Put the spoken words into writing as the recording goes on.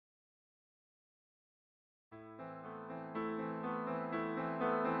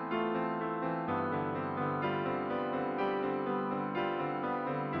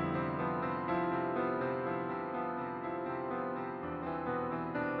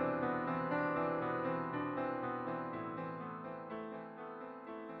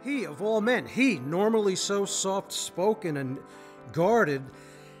He, of all men, he, normally so soft-spoken and guarded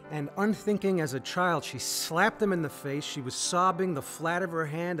and unthinking as a child, she slapped him in the face. She was sobbing, the flat of her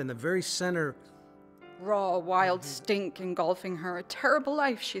hand in the very center. Raw, wild stink engulfing her. A terrible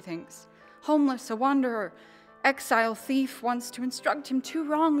life, she thinks. Homeless, a wanderer, exile, thief, wants to instruct him 2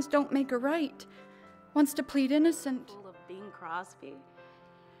 wrongs don't make a right. Wants to plead innocent. Full of Bing Crosby.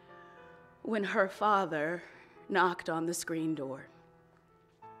 When her father knocked on the screen door,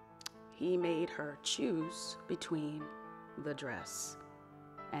 he made her choose between the dress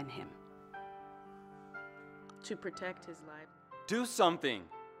and him to protect his life. Do something,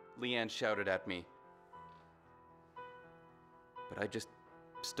 Leanne shouted at me. But I just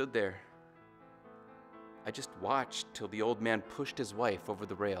stood there. I just watched till the old man pushed his wife over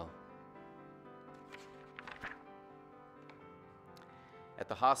the rail. At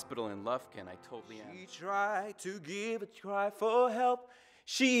the hospital in Lufkin, I told Leanne. She tried to give a cry for help.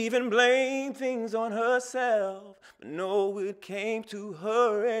 She even blamed things on herself, but no, it came to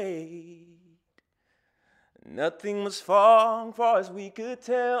her aid. Nothing was wrong, far as we could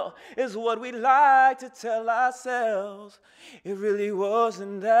tell, is what we like to tell ourselves. It really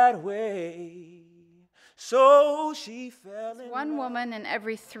wasn't that way. So she fell in 1 woman in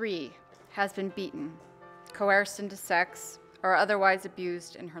every 3 has been beaten, coerced into sex, or otherwise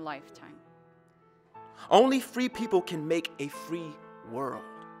abused in her lifetime. Only free people can make a free world.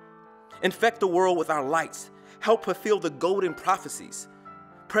 Infect the world with our lights. Help fulfill the golden prophecies.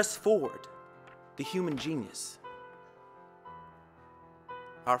 Press forward the human genius.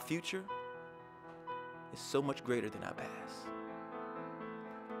 Our future is so much greater than our past.